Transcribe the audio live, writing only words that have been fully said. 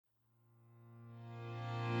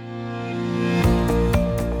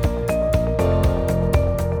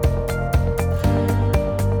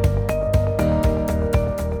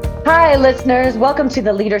Hi, listeners. Welcome to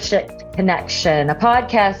the Leadership Connection, a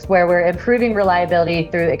podcast where we're improving reliability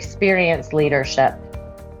through experienced leadership.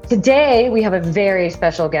 Today, we have a very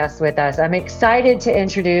special guest with us. I'm excited to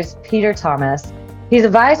introduce Peter Thomas. He's a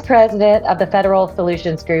vice president of the Federal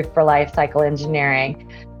Solutions Group for Life Cycle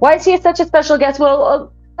Engineering. Why is he such a special guest?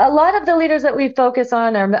 Well, a lot of the leaders that we focus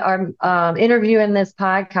on or interview in this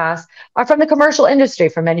podcast are from the commercial industry,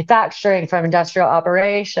 from manufacturing, from industrial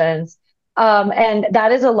operations. And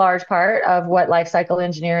that is a large part of what life cycle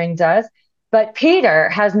engineering does. But Peter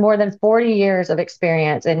has more than 40 years of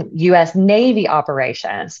experience in U.S. Navy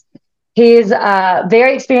operations. He's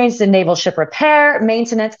very experienced in naval ship repair,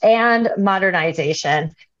 maintenance, and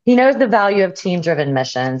modernization. He knows the value of team-driven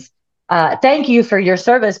missions. Thank you for your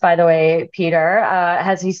service, by the way, Peter,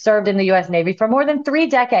 as he served in the U.S. Navy for more than 3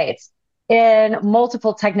 decades in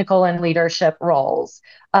multiple technical and leadership roles.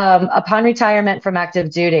 Upon retirement from active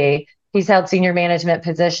duty, he's held senior management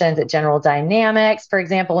positions at General Dynamics, for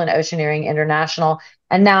example, in Oceaneering International,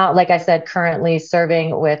 and now, like I said, currently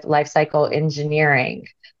serving with Lifecycle Engineering.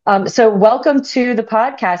 So welcome to the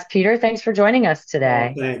podcast, Peter. Thanks for joining us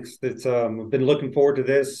today. Thanks. It's I've been looking forward to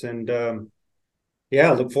this, and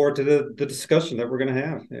I look forward to the discussion that we're going to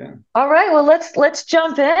have. Yeah. All right. Well, let's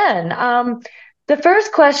jump in. The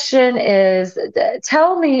first question is,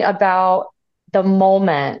 tell me about the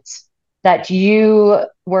moment that you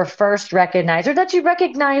were first recognized, or that you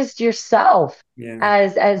recognized yourself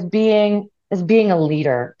as being a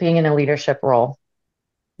leader, being in a leadership role.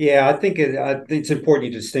 Yeah, I think it's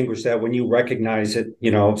important you distinguish that when you recognize it,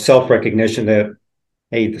 self-recognition that,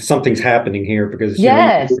 hey, something's happening here, because you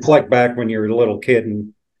reflect back when you're a little kid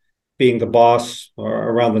and being the boss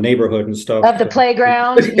around the neighborhood and stuff. Of the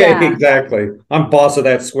playground. Yeah, exactly. I'm boss of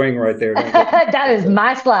that swing right there. That is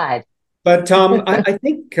my slide. But I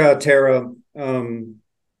think, Tara,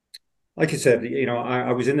 like you said,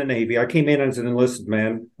 I was in the Navy. I came in as an enlisted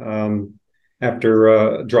man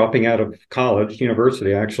after dropping out of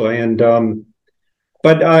university, actually. And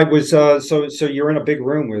but I was so you're in a big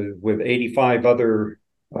room with 85 other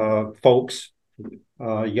folks,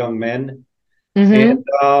 young men,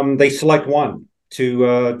 and they select one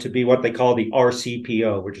to be what they call the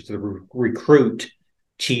RCPO, which is the recruit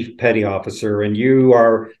chief petty officer, and you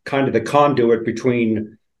are kind of the conduit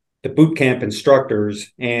between the boot camp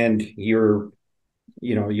instructors and your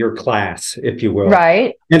class, if you will.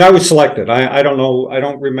 Right. And I was selected. I don't know. I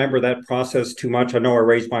don't remember that process too much. I know I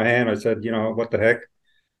raised my hand. I said, what the heck?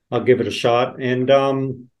 I'll give it a shot. And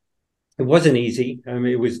it wasn't easy. I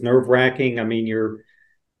mean, it was nerve-wracking. I mean, you're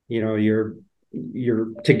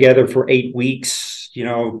together for 8 weeks,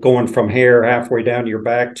 going from hair halfway down to your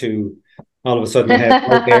back to all of a sudden have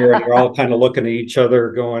no hair, and you're all kind of looking at each other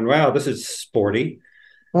going, wow, this is sporty.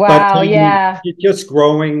 Wow. But, yeah. Just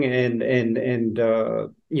growing and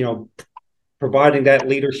providing that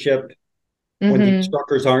leadership when the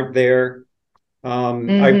instructors aren't there.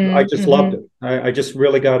 I just loved it. I just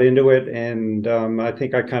really got into it. And I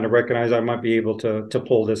think I kind of recognized I might be able to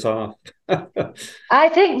pull this off. I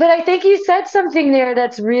think you said something there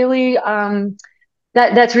that's really,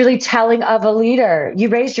 that's really telling of a leader. You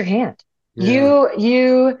raised your hand. Yeah.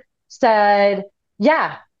 You said,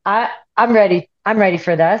 yeah, I'm ready. I'm ready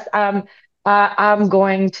for this. I'm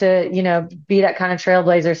going to, be that kind of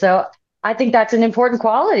trailblazer. So I think that's an important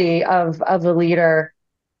quality of a leader.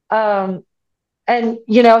 So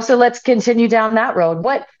let's continue down that road.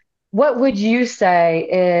 What would you say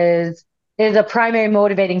is a primary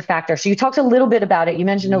motivating factor? So you talked a little bit about it. You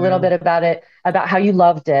mentioned a little bit about it, about how you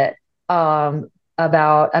loved it,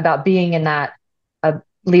 about being in that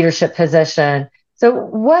leadership position. So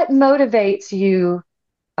what motivates you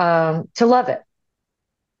to love it?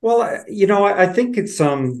 Well, I think it's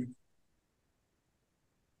just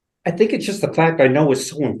the fact I know is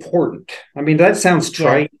so important. I mean, that sounds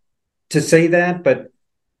trite to say that, but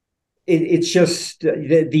it's just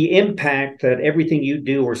the impact that everything you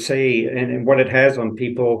do or say and what it has on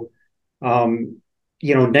people,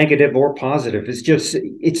 negative or positive, it's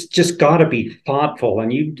just got to be thoughtful,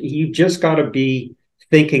 and you just got to be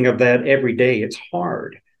thinking of that every day. It's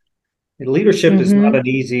hard. And leadership is not an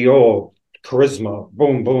easy, charisma,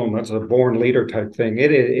 boom, boom, that's a born leader type thing.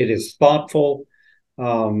 It is thoughtful.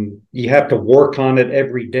 You have to work on it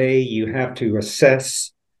every day. You have to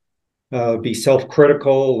assess, be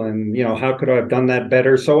self-critical, and how could I have done that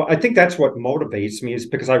better? So I think that's what motivates me, is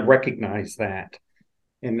because I recognize that,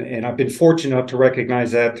 and I've been fortunate enough to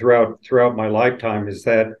recognize that throughout my lifetime, is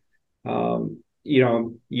that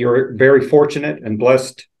you're very fortunate and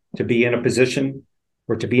blessed to be in a position,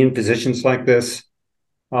 or to be in positions like this.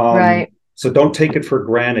 Right. So don't take it for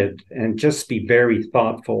granted, and just be very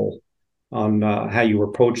thoughtful how you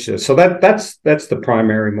approach this. So that's the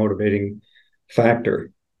primary motivating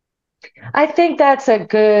factor. I think that's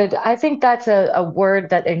a word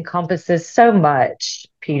that encompasses so much,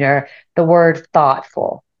 Peter, the word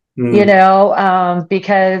thoughtful, Mm,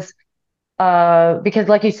 because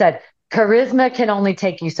like you said, charisma can only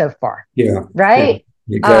take you so far, yeah, yeah, right?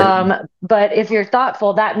 exactly. But if you're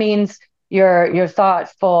thoughtful, that means you're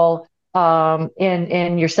thoughtful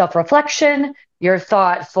in your self-reflection, you're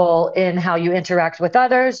thoughtful in how you interact with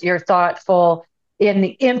others, you're thoughtful in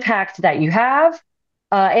the impact that you have,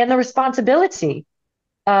 and the responsibility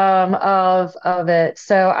of it.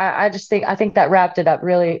 So I think that wrapped it up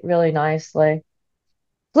really, really nicely.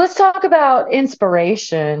 Let's talk about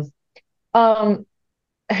inspiration. Um,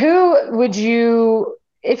 who would you,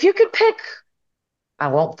 if you could pick, I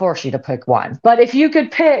won't force you to pick one, but if you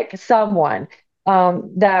could pick someone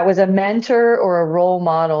that was a mentor or a role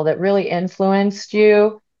model that really influenced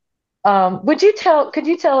you, could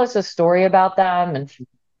you tell us a story about them and,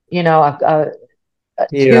 you know, two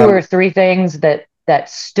Yeah, or three things that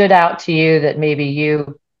stood out to you that maybe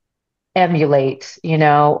you emulate,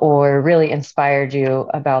 or really inspired you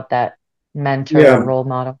about that mentor or yeah, role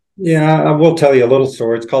model? yeah. I will tell you a little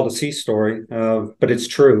story. It's called a sea story, but it's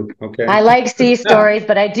true. Okay. I like sea stories,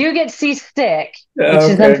 but I do get seasick, which is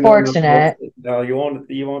Okay. No, no, no, unfortunate. no. You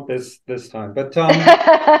won't this time. But of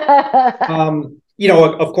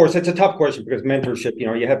course, it's a tough question because mentorship.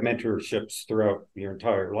 You have mentorships throughout your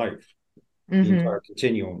entire life, the Hmm. entire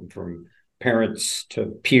continuum from parents to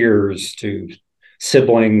peers to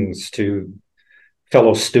siblings to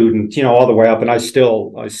fellow students, all the way up. And I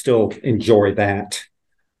still enjoy that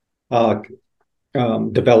uh,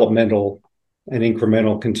 developmental and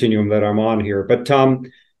incremental continuum that I'm on here. But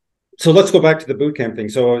so let's go back to the boot camp thing.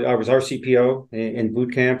 So I was RCPO in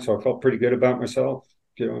boot camp, so I felt pretty good about myself.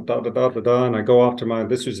 Da da da da da. And I go off to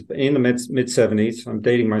this was in the mid '70s. I'm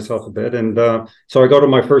dating myself a bit, and so I go to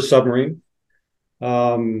my first submarine.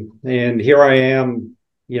 And here I am,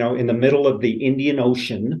 in the middle of the Indian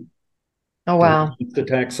Ocean, Oh, with wow. an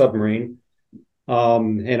attack submarine.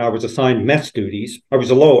 And I was assigned mess duties. I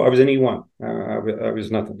was an E1. I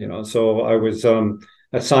was nothing, So I was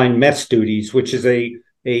assigned mess duties, which is a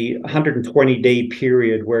 120-day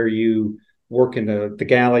period where you work in the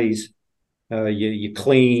galleys. You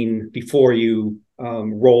clean before you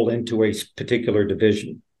roll into a particular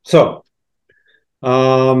division. So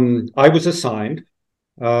I was assigned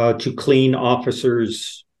to clean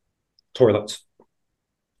officers' toilets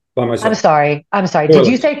by myself. I'm sorry. Did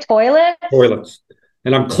you Toilets, say toilet? toilets,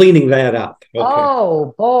 and I'm cleaning that up. Okay.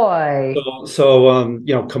 Oh boy.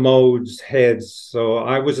 So commodes, heads. So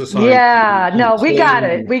I was assigned Yeah, to no, we got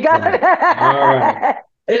it. clean. We got Right. All right.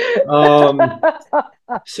 it. Um,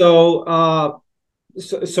 so,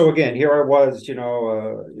 so again, here I was,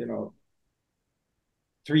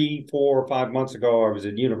 3, 4, 5 months ago, I was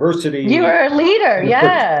at You university, were a leader,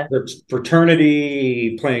 yeah. the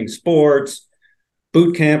fraternity, playing sports.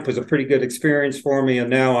 Boot camp was a pretty good experience for me, and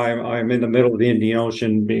now I'm in the middle of the Indian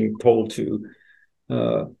Ocean, being told to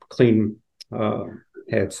clean uh,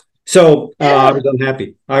 heads. So I was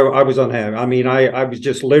unhappy. I was unhappy. I mean, I was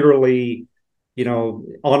just literally,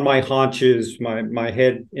 on my haunches, my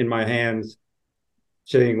head in my hands,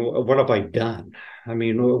 saying, "What have I done? I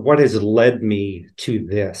mean, what has led me to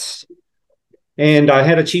this?" And I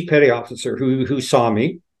had a chief petty officer who saw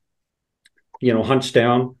me, hunched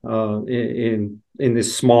down in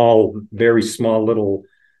this small, very small little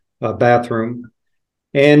bathroom,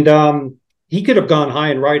 and he could have gone high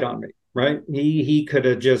and right on me. Right, he could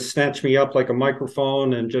have just snatched me up like a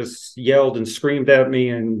microphone and just yelled and screamed at me,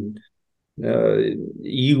 and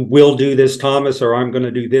you will do this, Thomas, or I'm going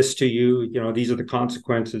to do this to you. These are the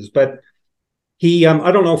consequences. But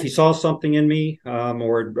I don't know if he saw something in me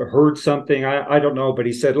or heard something. I don't know, but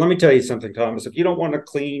he said, "Let me tell you something, Thomas. If you don't want to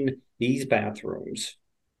clean these bathrooms,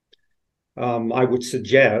 I would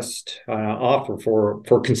suggest offer for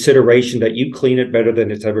consideration that you clean it better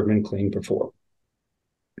than it's ever been cleaned before."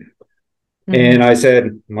 And Hmm. I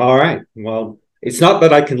said, "All right. Well, it's not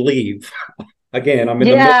that I can leave. Again, I'm in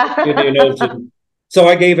the middle of the Indian Yeah. Ocean." So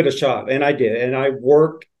I gave it a shot, and I did. And I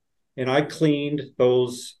worked and I cleaned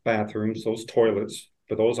those bathrooms, those toilets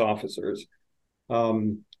for those officers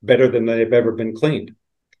better than they've ever been cleaned.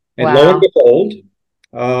 And lo and Wow. behold,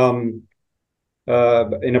 um,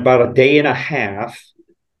 in about a day and a half,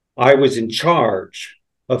 I was in charge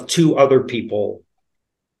of two other people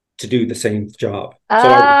to do the same job. So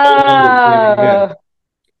I was no longer cleaning head. Oh,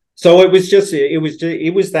 So it was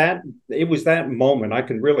that moment. I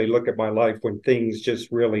can really look at my life when things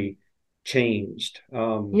just really changed.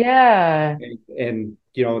 yeah. And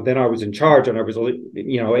then I was in charge, and I was,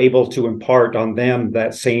 able to impart on them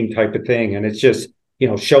that same type of thing. And it's just,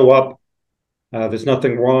 show up. There's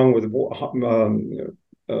nothing wrong with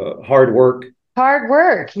hard work. Hard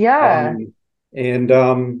work. Yeah. Um,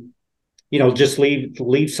 and just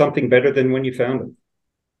leave something better than when you found it.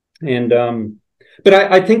 And but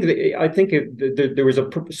I think there was a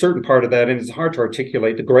certain part of that, and it's hard to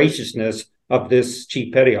articulate, the graciousness of this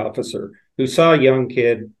chief petty officer who saw a young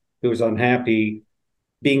kid who was unhappy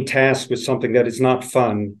being tasked with something that is not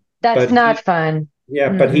fun. That's not fun. Yeah,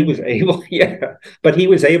 but he was able, but he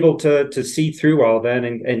was able to see through all that,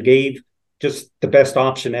 and gave just the best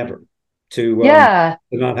option ever to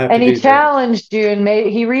not have and to he do challenged you, and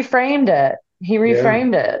he reframed it. He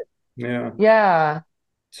reframed it. Yeah. Yeah.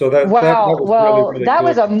 So that Wow. was really, Well, really that cool.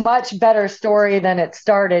 was a much better story than it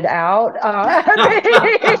started out.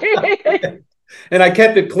 And I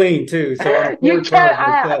kept it clean too, so I'm You very proud of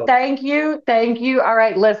can myself. thank you. Thank you. All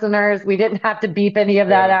right, listeners, we didn't have to beep any of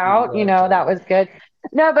that Yeah, out. exactly. That was good.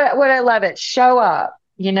 No, but what I love it, show up.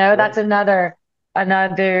 Yeah, That's another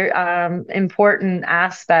important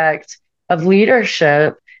aspect of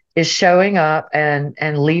leadership is showing up and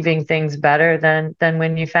leaving things better than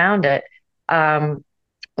when you found it.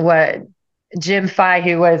 What Jim Fay,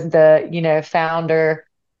 who was the founder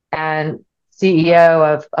and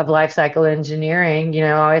CEO of Life Cycle Engineering,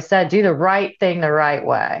 always said, do the right thing the right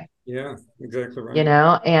way. yeah, exactly right.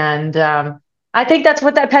 And I think that's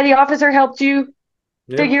what that petty officer helped you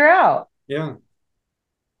Yeah, figure out. yeah.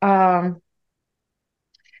 Um,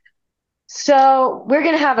 so we're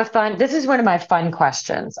gonna have a fun. This is one of my fun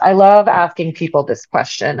questions. I love asking people this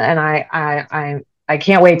question, and I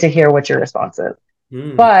can't wait to hear what your response is.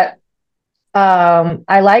 Mm. But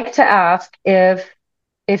I like to ask if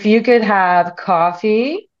you could have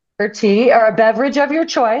coffee or tea or a beverage of your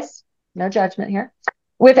choice, no judgment here,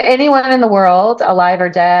 with anyone in the world, alive or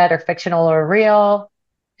dead or fictional or real,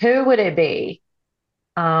 who would it be?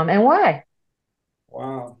 And why?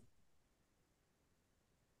 Wow.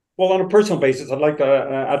 Well, on a personal basis, I'd like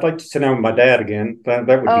to sit down with my dad again. That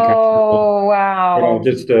would be kind of cool. Oh, wow.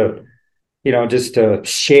 Just to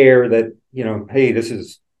share that, hey, this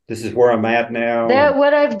is where I'm at now, That and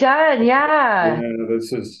would I've done. Yeah.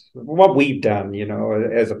 this is what we've done,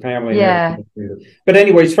 as a family and Yeah. everything. But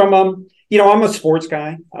anyways, I'm a sports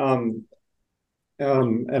guy, and I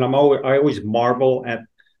always marvel at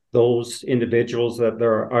those individuals that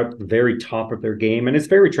are at the very top of their game, and it's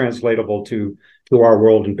very translatable to our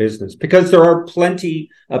world in business, because there are plenty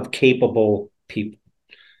of capable people.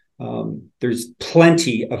 There's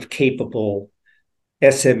plenty of capable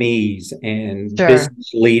SMEs and Sure.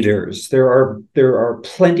 business leaders. There are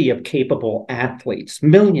plenty of capable athletes,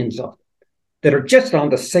 millions of them, that are just on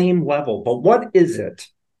the same level. But what is it?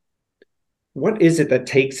 What is it that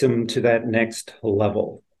takes them to that next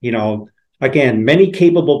level? Again, many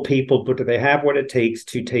capable people, but do they have what it takes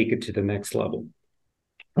to take it to the next level?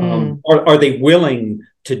 Mm. Are they willing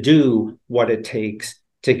to do what it takes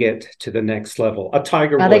to get to the next level? A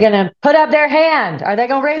Tiger Are they Woods. going to put up their hand? Are they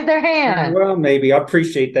going to raise their hand? Well, maybe I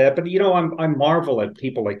appreciate that, but I marvel at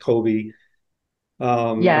people like Kobe.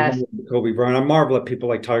 I Yes. marvel at Kobe Bryant. I marvel at people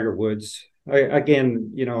like Tiger Woods. I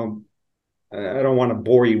don't want to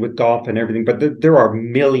bore you with golf and everything, but there are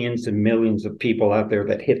millions and millions of people out there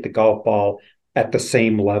that hit the golf ball at the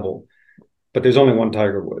same level. But there's only one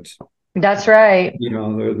Tiger Woods. That's right.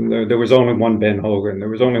 There was only one Ben Hogan. There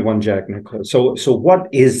was only one Jack Nicklaus. So what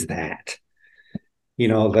is that?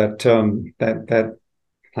 That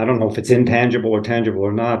I don't know if it's intangible or tangible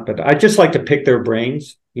or not, but I just like to pick their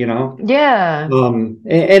brains. Yeah.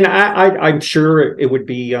 And I'm sure it would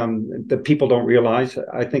be that people don't realize.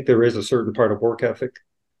 I think there is a certain part of work ethic.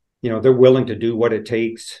 They're willing to do what it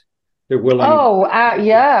takes. They're willing Oh,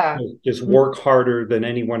 yeah. to just work harder than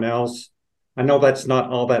anyone else. I know that's not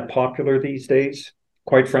all that popular these days,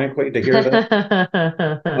 quite frankly, to hear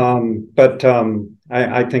that. But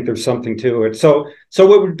I think there's something to it. So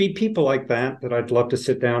it would be people like that I'd love to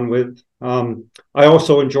sit down with. I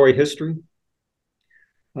also enjoy history.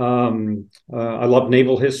 I love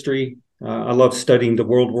naval history. I love studying the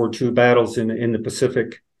World War II battles in the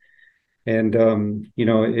Pacific. And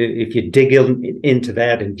if you dig into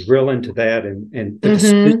that and drill into that, and the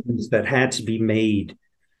decisions that had to be made,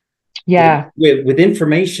 Yeah. with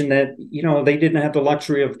information that they didn't have the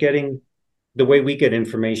luxury of getting the way we get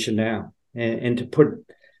information now, and to put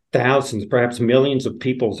thousands, perhaps millions of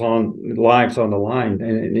people's lives on the line,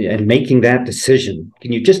 and making that decision.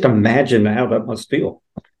 Can you just imagine how that must feel?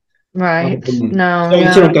 Right. No,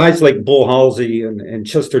 So yeah. guys like Bull Halsey and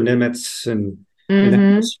Chester Nimitz and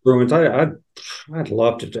Bruins, I'd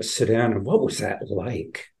love to just sit down and what was that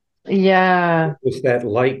like? Yeah. It was that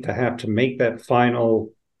light to have to make that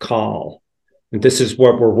final call. And this is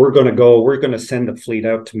where we're going to go. We're going to send the fleet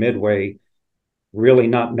out to Midway, really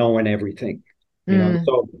not knowing everything. Mm.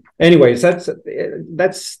 So anyways, that's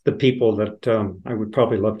the people that I would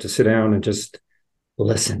probably love to sit down and just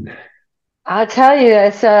listen. I'll tell you,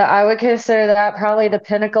 I would consider that probably the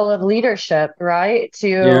pinnacle of leadership, right? To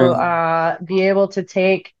Yeah. be able to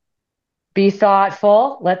be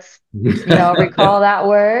thoughtful. Let's, recall that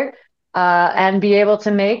word, and be able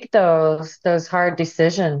to make those hard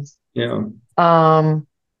decisions. Yeah. Um,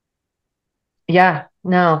 yeah,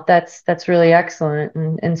 no, that's really excellent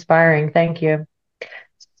and inspiring. Thank you.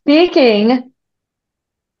 Speaking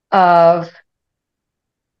of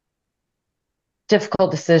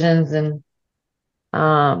difficult decisions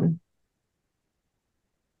um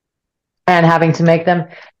and having to make them,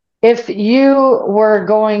 if you were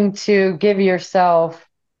going to give yourself,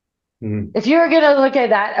 Mm. if you were going to look at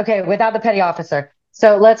that, okay, without the petty officer.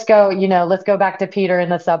 So let's go back to Peter in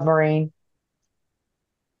the submarine.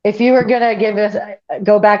 If you were going to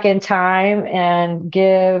go back in time and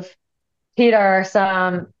give Peter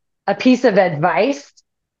a piece of advice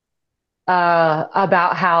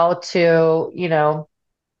about how to,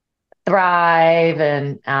 thrive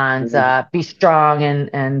and be strong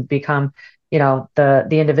and become, the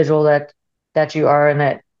individual that you are and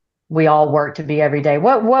that we all work to be every day.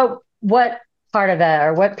 What part of that,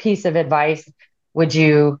 or what piece of advice would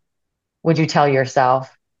you tell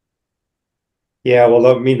yourself? Yeah, well,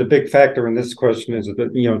 I mean, the big factor in this question is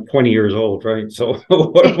that 20 years old, right? So,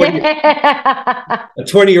 what do you a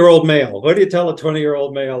 20-year-old male? What do you tell a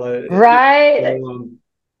 20-year-old male? Right?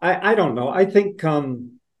 I don't know. I think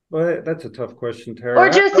well, that's a tough question, Or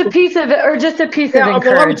Tara. just a piece of or just a piece of Yeah,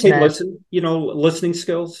 well, I would say encouragement. listen. Listening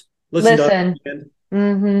skills. Listen to Listen. understand.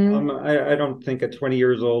 Mm-hmm. I don't think at 20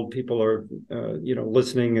 years old people are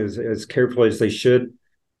listening as carefully as they should.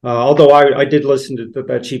 Although I did listen to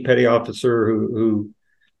that chief petty officer who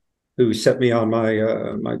set me on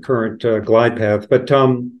my current glide path. But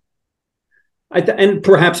and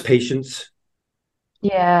perhaps patience.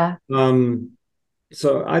 Yeah. Um,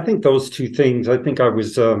 so I think those two things. I think I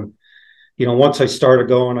was once I started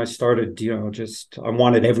going, I started just I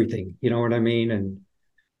wanted everything. You know what I mean? And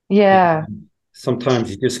you Yeah. sometimes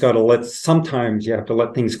you just got to sometimes you have to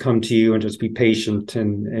let things come to you and just be patient,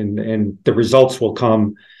 and the results will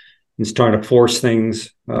come. And trying to force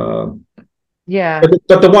things. Yeah.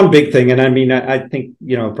 But the one big thing, and I mean, I think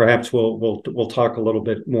perhaps we'll talk a little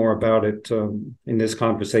bit more about it in this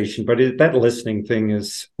conversation. But that listening thing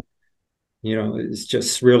is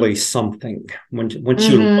just really something. Once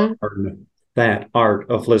you Mm-hmm. learn that art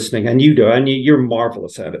of listening, and you do, and you're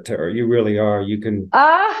marvelous at it, Tara. You really are. You can.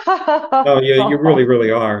 Oh, yeah, you really, Oh.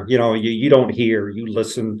 really are. You don't hear, you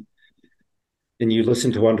listen, and you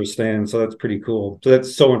listen to understand. So that's pretty cool. So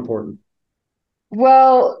that's so important.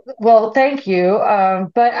 Well, thank you.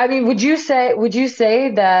 But I mean, would you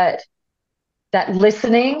say that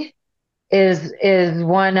listening is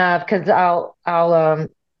one of, because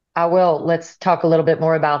I will let's talk a little bit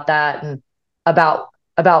more about that and about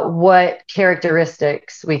what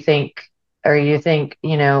characteristics we think, or you think,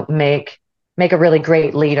 make a really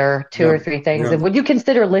great leader, two Yeah. or three things. Yeah. And would you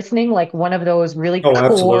consider listening like one of those really Oh, core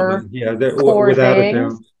absolutely. Yeah, without a doubt.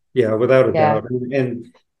 things? Yeah, without a Yeah. doubt.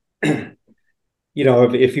 And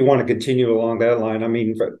if you want to continue along that line, I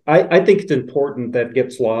mean, I think it's important that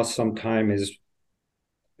gets lost sometime is,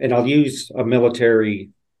 and I'll use a military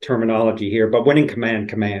terminology here, but when in command,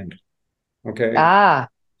 command. Okay. Ah.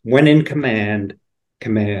 When in command,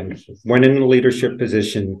 command. When in a leadership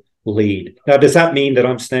position, lead. Now, does that mean that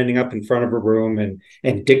I'm standing up in front of a room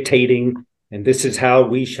and dictating, and this is how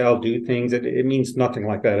we shall do things? It means nothing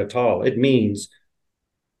like that at all. It means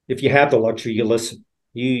if you have the luxury, you listen.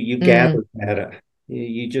 You Mm, gather data.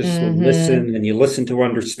 You just mm-hmm. listen, and you listen to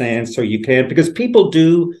understand, so you can, because people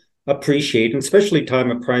do appreciate, and especially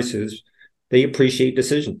time of crisis, they appreciate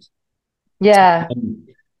decisions. Yeah.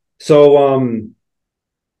 So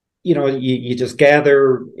you just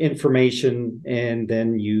gather information and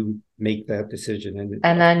then you make that decision, and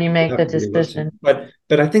And then you you make have the to really listen. decision.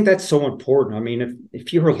 But I think that's so important. I mean,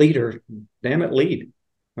 if you're a leader, damn it, lead.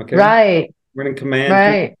 Okay, Right. we're in command.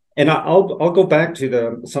 Right. And I'll go back to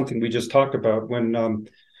the something we just talked about when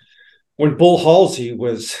Bull Halsey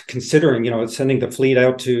was considering sending the fleet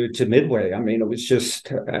out to Midway. I mean, it was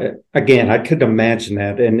just again, I couldn't imagine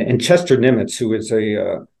that. And Chester Nimitz, who is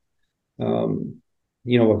um,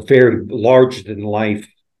 a very larger than life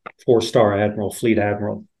 4-star admiral, fleet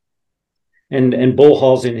admiral, and Bull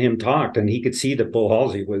Halsey and him talked, and he could see that Bull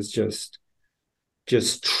Halsey was just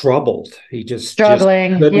just troubled. He just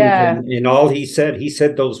Struggling. couldn't. Yeah. And all he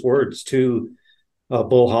said those words to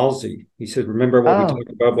Bull Halsey. He said, "Remember what we Oh,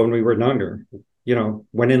 talked about when we were younger.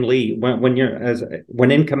 When in lead, when you're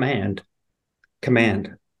when in command, command."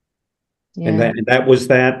 yeah. And that was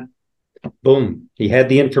that. Boom. He had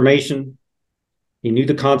the information. He knew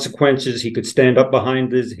the consequences. He could stand up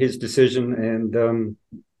behind his decision, and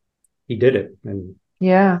he did it. And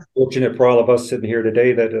Yeah. fortunate for all of us sitting here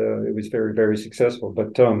today that it was very, very successful. But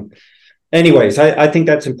anyways, I think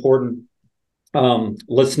that's important.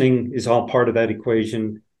 Listening is all part of that equation.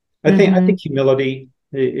 I think Mm-hmm. humility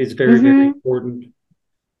is very, very Mm-hmm. important.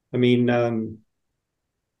 I mean,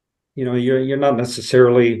 you're not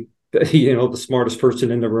necessarily the smartest person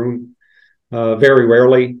in the room. Very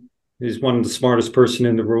rarely is one of the smartest person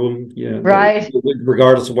in the room. Right.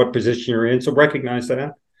 Regardless of what position you're in. So recognize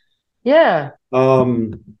that. Yeah.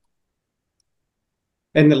 Um,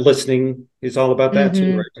 and the listening is all about that too,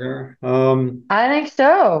 Mm-hmm. right there. I think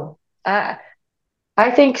so. I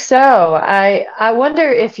think so. I wonder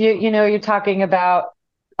if you're talking about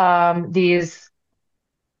these,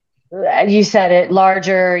 you said it,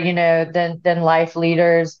 larger, than life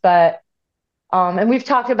leaders, but and we've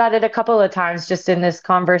talked about it a couple of times just in this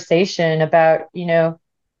conversation about,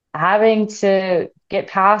 having to get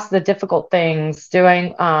past the difficult things,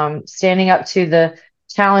 doing standing up to the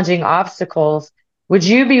challenging obstacles. Would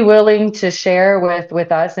you be willing to share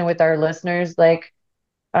with us and with our listeners, like,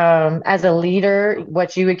 as a leader,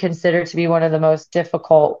 what you would consider to be one of the most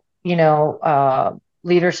difficult,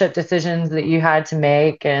 leadership decisions that you had to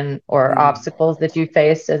make, and or obstacles that you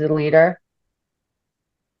faced as a leader?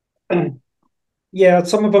 yeah,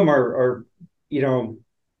 some of them are you know,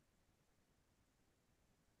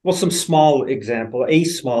 well, a small example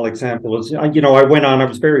is, I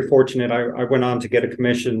was very fortunate. I went on to get a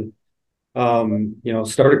commission,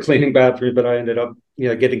 started cleaning bathrooms, but I ended up,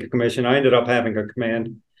 getting a commission. I ended up having a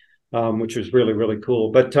command, which was really, really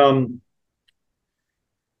cool. But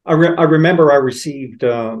I remember I received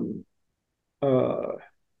uh,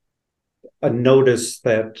 a notice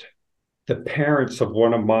that the parents of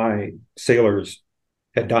one of my sailors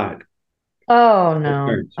had died. Oh Both no.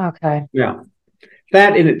 parents. Okay. Yeah,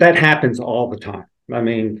 that happens all the time. I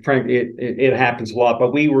mean, frankly, it happens a lot.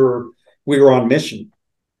 But we were on mission.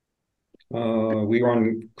 We were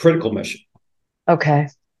on critical mission, Okay.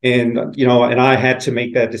 and I had to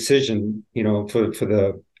make that decision, for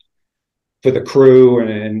the crew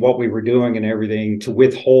and what we were doing and everything, to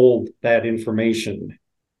withhold that information.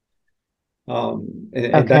 And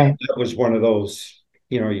Okay. that was one of those,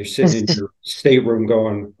 you're sitting It's in just your stateroom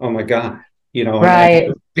going, "Oh my God," and right.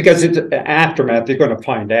 because it's aftermath, they're going to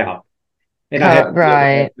find out. And I had to deal with that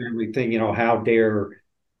Right. family thing.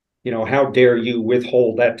 How dare you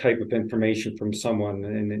withhold that type of information from someone?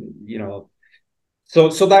 And so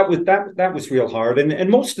that was real hard. And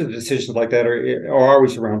most of the decisions like that are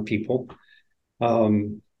always around people,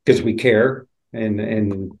 because we care,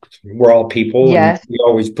 and we're all people, and Yes. we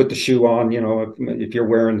always put the shoe on. If you're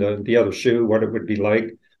wearing the other shoe, what it would be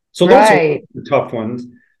like. So those are Right. the tough ones.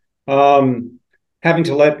 Um, Having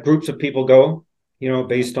to let groups of people go,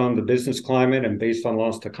 based on the business climate and based on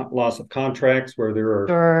loss of contracts, where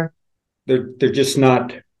Sure. they're just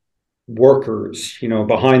not workers.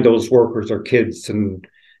 Behind those workers are kids and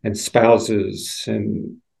spouses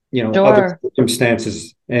and other Sure.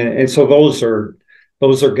 circumstances, and so those are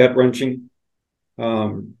gut wrenching.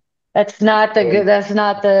 Um, That's not the good. That's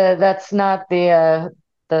not the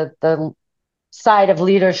side of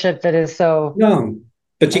leadership that is so. no,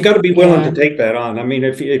 but you got to be willing to Yeah. take that on. I mean,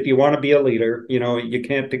 if you want to be a leader, you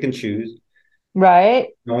can't pick and choose. Right.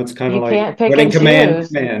 It's kind of You like can't pick when in and command, choose.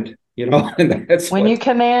 command. And that's When you what,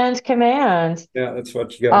 command, command. that's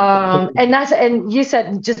what you got. And you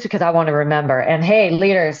said, just because I want to remember, and hey,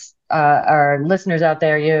 leaders, our listeners out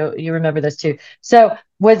there, you remember this too. So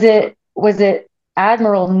was it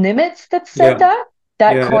Admiral Nimitz that said Yeah,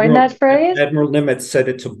 that yeah. coined that phrase? Admiral Nimitz said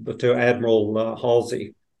it to Admiral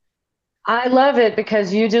Halsey. I love it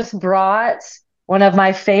because you just brought one of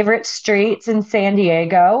my favorite streets in San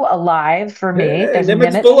Diego alive for me. Hey, There's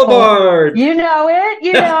Nimitz Nimitz Pol. Boulevard, You know it.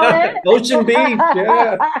 You know Ocean Beach.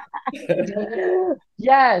 Yeah. it.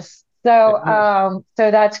 Yes. So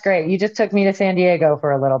that's great. You just took me to San Diego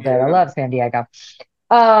for a little bit. I Yeah, love San Diego.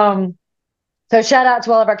 Um, so shout out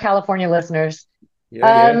to all of our California listeners.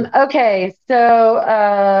 yeah, yeah. Okay, so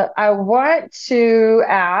I want to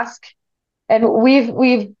ask, and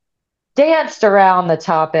we've danced around the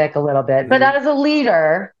topic a little bit, but Mhm. as a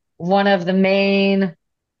leader, one of the main,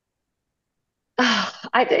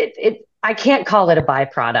 I can't call it a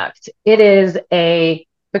byproduct. It is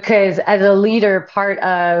because as a leader, part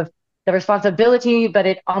of the responsibility, but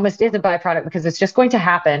it almost is a byproduct because it's just going to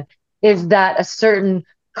happen, is that a certain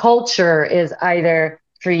culture is either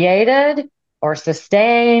created or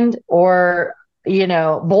sustained or,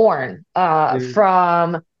 born Yeah.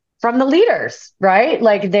 from the leaders, right?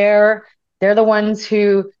 Like they're the ones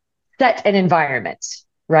who set an environment,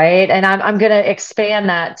 right? And I'm going to expand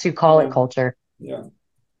that to call it Yeah. culture. Yeah.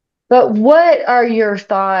 But what are your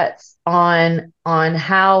thoughts on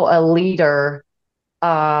how a leader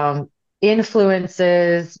um,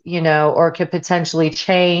 influences, or could potentially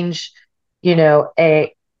change,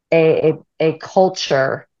 a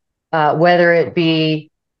culture, whether it be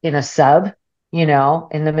in a sub, in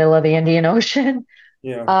the middle of the Indian Ocean,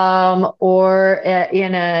 Yeah. or a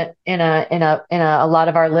lot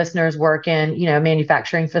of our listeners work in,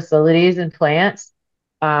 manufacturing facilities and plants,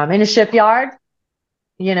 in a shipyard,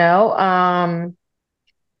 you know,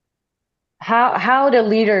 how do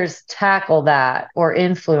leaders tackle that or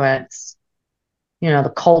influence,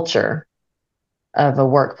 the culture of a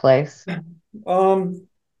workplace? Um,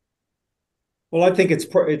 well, I think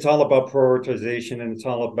it's all about prioritization, and it's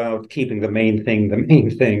all about keeping the main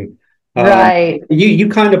thing. Right. You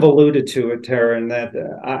kind of alluded to it, Tara, in that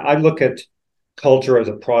I look at culture as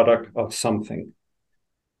a product of something.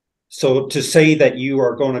 So to say that you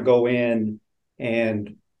are going to go in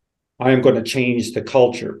and I am going to change the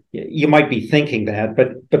culture, you might be thinking that,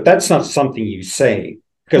 but that's not something you say,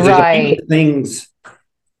 because there's a few Right. things,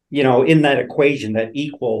 in that equation that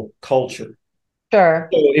equal culture. Sure.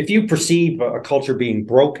 So if you perceive a culture being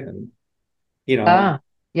broken, you know, Ah,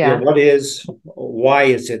 yeah. why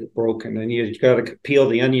is it broken? And you got to peel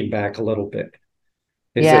the onion back a little bit.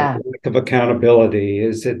 Is it Yeah. lack of accountability?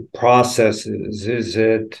 Is it processes? Is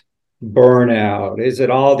it burnout? Is it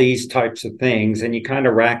all these types of things? And you kind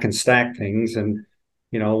of rack and stack things, and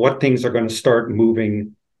what things are going to start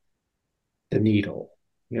moving the needle.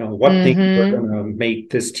 What things are Mm-hmm. going to make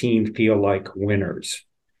this team feel like winners.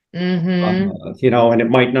 Mm-hmm. And it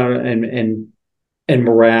might not, and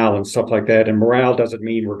morale and stuff like that. And morale doesn't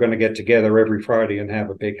mean we're going to get together every Friday and have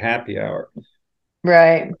a big happy hour.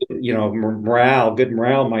 Right. Good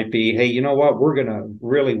morale might be, hey, you know what? We're going to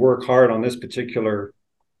really work hard on this particular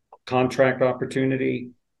contract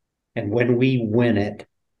opportunity. And when we win it,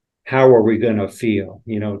 how are we going to feel?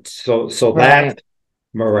 So that's Right.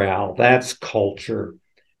 morale, that's culture.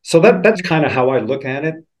 So that's Mm-hmm. kind of how I look at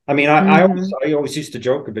it. I mean, Mm-hmm. I always used to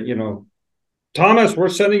joke about, Thomas, we're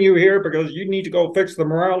sending you here because you need to go fix the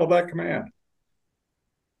morale of that command.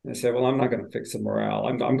 I say, well, I'm not going to fix the morale.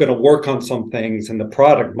 I'm going to work on some things, and the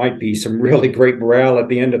product might be some really great morale at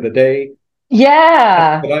the end of the day.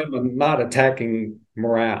 Yeah. But I'm not attacking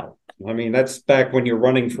morale. I mean, that's back when you're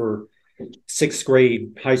running for sixth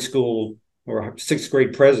grade high school or sixth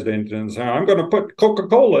grade president, and say, I'm going to put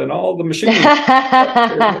Coca-Cola in all the machines.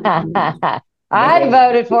 I No,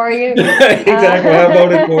 voted for you. exactly. I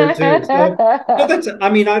voted for it too. So that's. I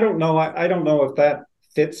mean, I don't know. I don't know if that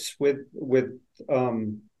fits with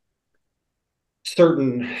um,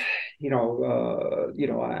 certain,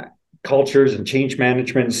 cultures and change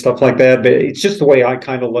management and stuff like that. But it's just the way I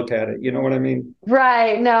kind of look at it. You know what I mean?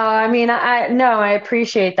 Right. No, I mean, I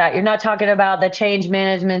appreciate that. You're not talking about the change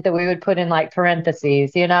management that we would put in like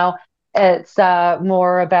parentheses, It's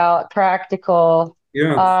more about practical.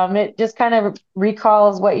 Yeah. It just kind of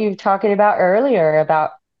recalls what you were talking about earlier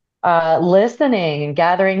about listening and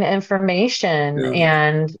gathering the information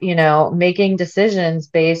Yeah. and, making decisions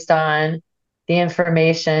based on the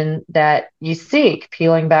information that you seek,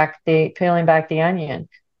 peeling back the onion.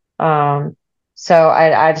 Um, so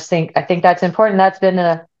I think that's important. That's been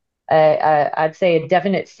I'd say a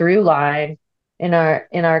definite through line in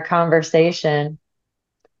our conversation.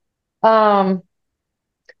 Um,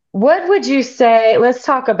 what would you say? Let's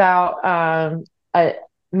talk about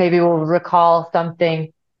maybe we'll recall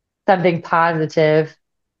something positive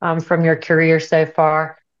from your career so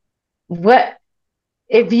far. What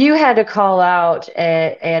if you had to call out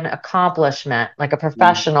an accomplishment, like a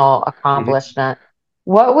professional Mm-hmm. accomplishment,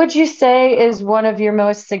 what would you say is one of your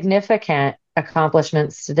most significant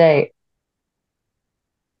accomplishments to date?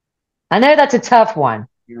 I know that's a tough one.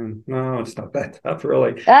 No, it's not that tough,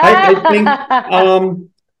 really. Ah!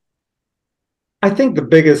 I think the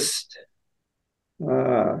biggest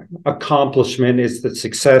accomplishment is the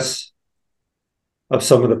success of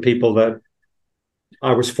some of the people that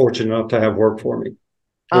I was fortunate enough to have work for me,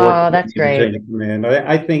 work Oh, with that's me in the great. chain of command.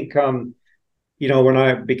 I think, when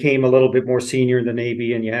I became a little bit more senior in the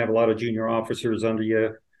Navy, and you have a lot of junior officers under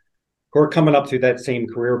you who are coming up through that same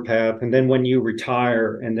career path, and then when you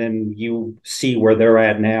retire, and then you see where they're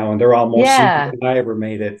at now, and they're all more senior Yeah. than I ever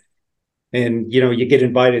made it. and you get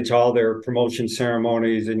invited to all their promotion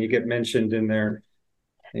ceremonies, and you get mentioned in their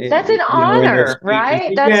That's an in their honor, speeches.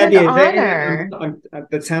 right? That's Yeah, it an is. honor.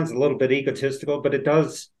 That sounds a little bit egotistical, but it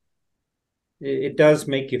does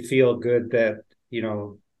make you feel good that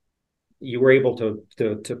you were able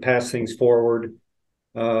to pass things forward,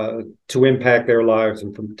 to impact their lives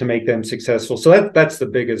and to make them successful. So that's the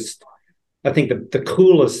biggest, I think, the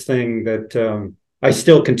coolest thing that I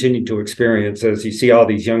still continue to experience, as you see all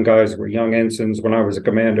these young guys who were young ensigns when I was a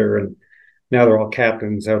commander, and now they're all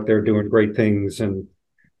captains out there doing great things, and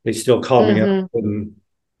they still call me up Hmm.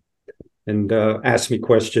 and ask me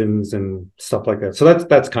questions and stuff like that. So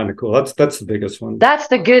that's kind of cool. That's the biggest one. That's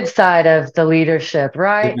the good side of the leadership,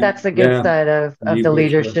 right? Yeah, That's the good yeah, side of the for sure.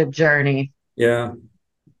 leadership journey. Yeah,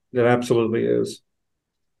 it absolutely is.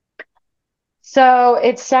 So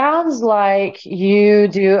it sounds like you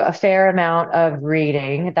do a fair amount of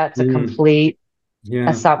reading. That's a Mm, complete yeah,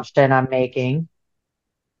 assumption I'm making.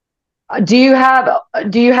 Do you have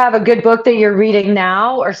do you have a good book that you're reading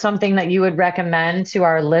now, or something that you would recommend to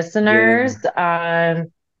our yeah, listeners,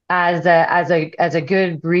 as a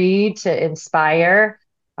good read to inspire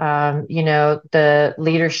the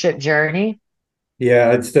leadership journey?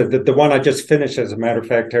 yeah. It's the one I just finished, as a matter of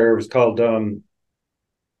fact. It was called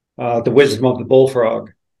 "The Wisdom of the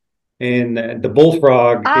Bullfrog," and the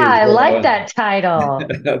bullfrog Ah, is I like that title.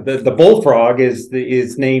 the bullfrog is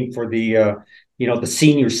named for the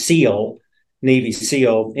senior SEAL, Navy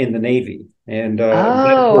SEAL in the Navy, and that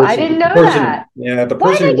Oh, I didn't person, know that. the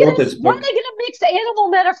person who wrote this Why are book, they gonna mix animal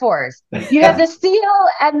metaphors? You have the seal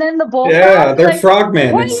and then the bullfrog. yeah, they're Like, frogmen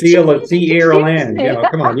why and are you SEAL trying at to sea, air, confuse land. me?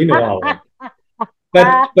 Come on, you know all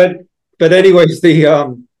that. But anyways, the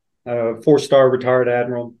 4-star retired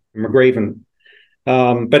Admiral McGraven.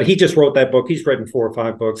 But he just wrote that book. He's written 4 or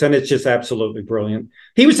 5 books, and it's just absolutely brilliant.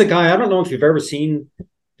 He was the guy. I don't know if you've ever seen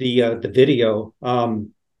the video.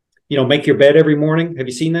 Make your bed every morning. Have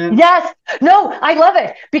you seen that? Yes. No, I love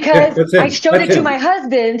it Yeah, because that's I him. showed That's it to him. my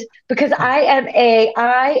husband because I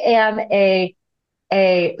am a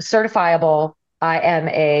certifiable, I am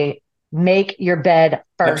a make your bed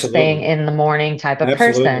first thing Absolutely. in the morning type of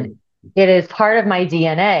person. Absolutely. It is part of my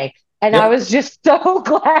DNA. And I Yep. was just so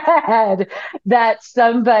glad that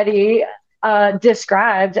somebody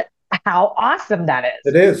described how awesome that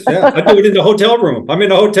It is. is. Yeah. I do it in the hotel room. I'm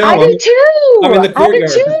in a I hotel. do I'm too. in the I do courtyard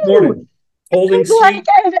this too. morning, holding It's like,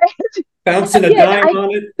 seat, bouncing a again, dime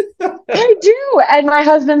on it. I do. And my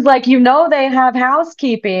husband's like, they have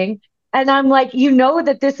housekeeping. And I'm like,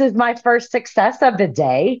 that this is my first success of the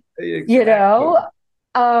day, you Exactly. know?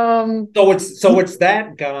 Um, So it's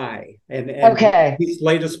that guy, and okay. his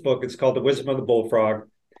latest book, it's called The Wisdom of the Bullfrog,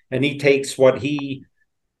 and he takes what he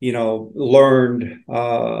learned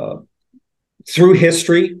through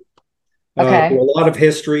history, through Okay. a lot of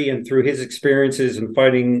history, and through his experiences in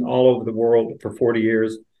fighting all over the world for 40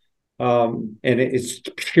 years. And it's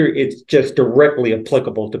just directly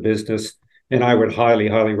applicable to business. And I would highly,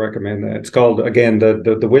 highly recommend that. It's called, again,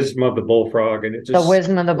 the Wisdom of the Bullfrog. And it The just,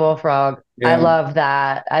 wisdom of the bullfrog. I yeah, love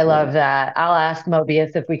that. I yeah. love that. I'll ask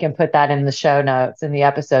Mobius if we can put that in the show notes, in the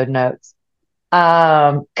episode notes.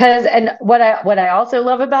 Because and what I also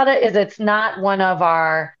love about it is it's not one of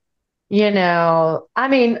our, I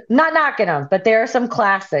mean, not knocking them, but there are some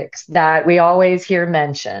classics that we always hear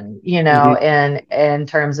mentioned, Mhm. in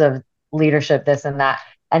terms of leadership, this and that.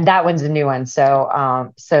 And that one's a new one. So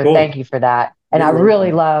Cool. thank you for that. And I You're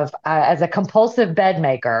really welcome. love, as a compulsive bed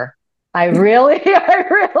maker, I really, I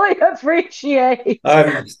really appreciate.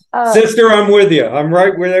 I'm Uh, Sister, I'm with you. I'm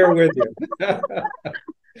right there with you. that's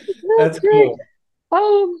That's great.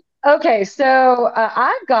 cool. Okay, so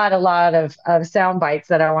I've got a lot of sound bites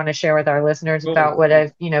that I want to share with our listeners Cool. about what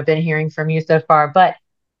I've been hearing from you so far. But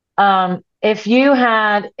if you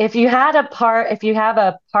have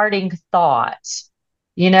a parting thought,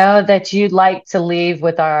 that you'd like to leave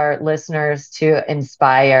with our listeners to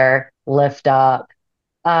inspire, lift up,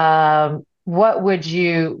 what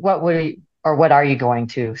are you going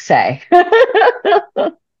to say?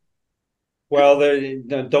 Well,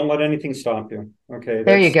 don't let anything stop you. Okay,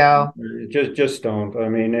 There you that's go. just don't. I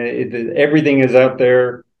mean, everything is out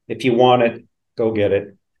there. If you want it, go get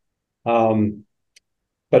it. Um,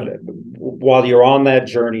 but while you're on that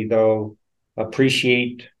journey, though,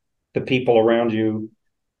 appreciate the people around you,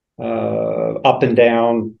 up and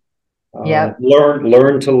down. Yep.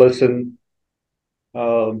 Learn to listen.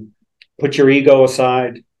 Um, put your ego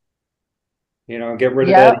aside. Get rid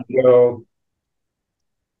of that Yep. ego.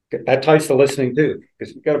 That ties to listening too,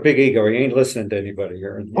 because you got a big ego. You ain't listening to anybody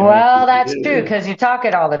here. Well, that's true because you talk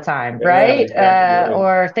it all the time, Yeah, right? exactly right.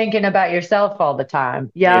 Or thinking about yourself all the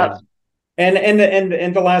time. Yeah, Yep.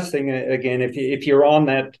 And the last thing, again, if you're on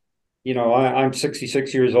that, I'm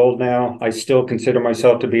 66 years old now. I still consider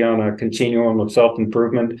myself to be on a continuum of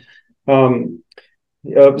self-improvement. Um,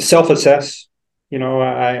 Self-assess.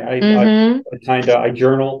 Mm-hmm. I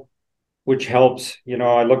journal, which helps.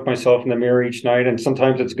 I look myself in the mirror each night, and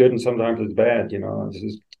sometimes it's good and sometimes it's bad. It's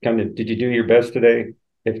just kind of, did you do your best today?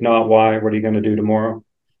 If not, why? What are you going to do tomorrow?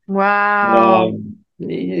 Wow.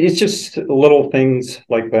 It's just little things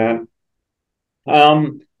like that.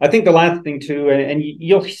 I think the last thing too, and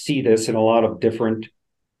you'll see this in a lot of different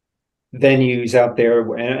venues out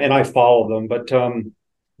there, and I follow them, but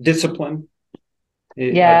discipline. I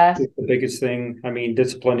think Yes. it's the biggest thing. I mean,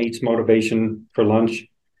 discipline eats motivation for lunch.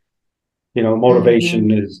 Mm-hmm. Motivation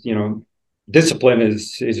is, discipline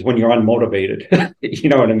is when you're unmotivated, and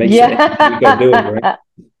it makes it, you go do it, right? Yeah.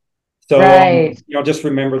 So, Right. just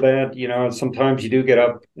remember that, sometimes you do get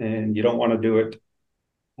up and you don't want to do it,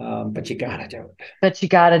 but you got to do it. But you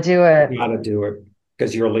got to do it. You got to do it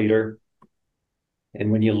because you're a leader. And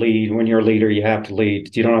when you're a leader, you have to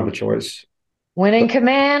lead. You don't have a choice. Winning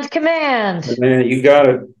command, command. Man, you got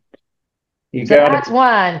to, you So got to, that's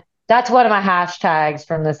one. That's one of my hashtags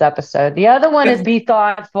from this episode. The other one is be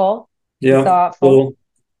thoughtful. Be yeah, thoughtful. cool.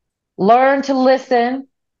 Learn to listen.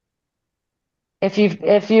 If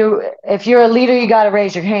you're a leader, you got to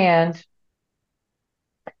raise your hand.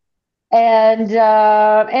 And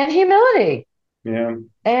humility. Yeah.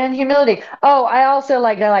 And humility. Oh, I also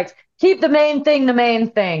like keep the main thing the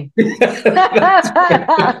main thing. That's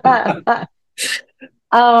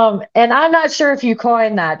And I'm not sure if you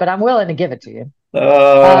coined that, but I'm willing to give it to you. I've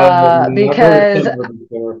heard it Because somewhere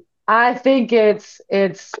before. I think it's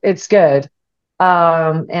good.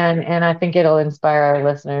 And I think it'll inspire our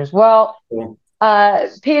listeners. Well, Cool.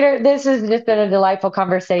 Peter, this has just been a delightful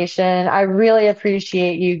conversation. I really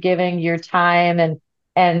appreciate you giving your time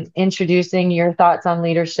and introducing your thoughts on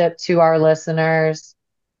leadership to our listeners.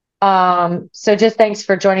 So just thanks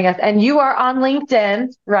for joining us. And you are on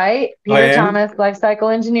LinkedIn, right? I Peter am. Thomas, Life Cycle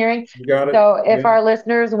Engineering. You got it. So if Yeah, our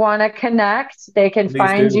listeners want to connect, they can please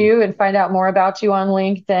find do. you and find out more about you on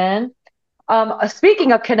LinkedIn.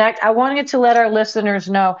 Speaking of Connect, I wanted to let our listeners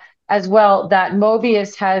know as well that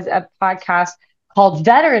Mobius has a podcast called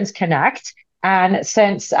Veterans Connect, and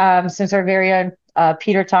since our very own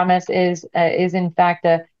Peter Thomas is in fact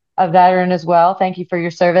a veteran as well. Thank you for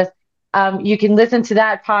your service. You can listen to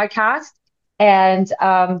that podcast and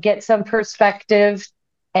get some perspective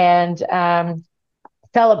and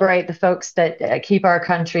celebrate the folks that keep our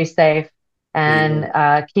country safe and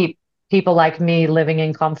Yeah. keep people like me living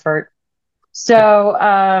in comfort. So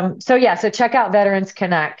check out Veterans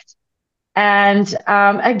Connect. And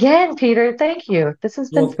again, Peter, thank you. This has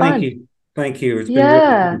been Well, thank fun. you. Thank you. It's been really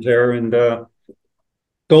Yeah. fun, Tara. And go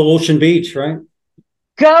Ocean Beach, right?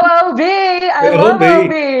 Go OB. I Go love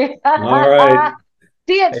be. All right. OB.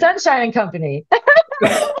 See at Sunshine and Company.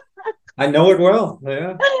 I know it well.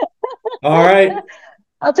 Yeah. All right.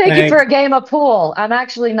 I'll take you for Thanks. a game of pool. I'm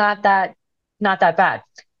actually not that bad.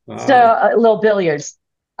 So Uh, a little billiards.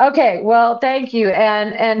 Okay, well, thank you.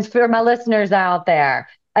 And for my listeners out there,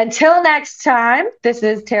 until next time, this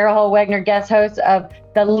is Tara Holwegner, guest host of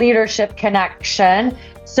the Leadership Connection.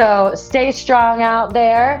 So stay strong out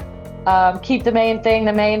there. Keep the main thing,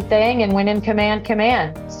 and when in command,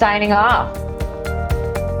 command. Signing off.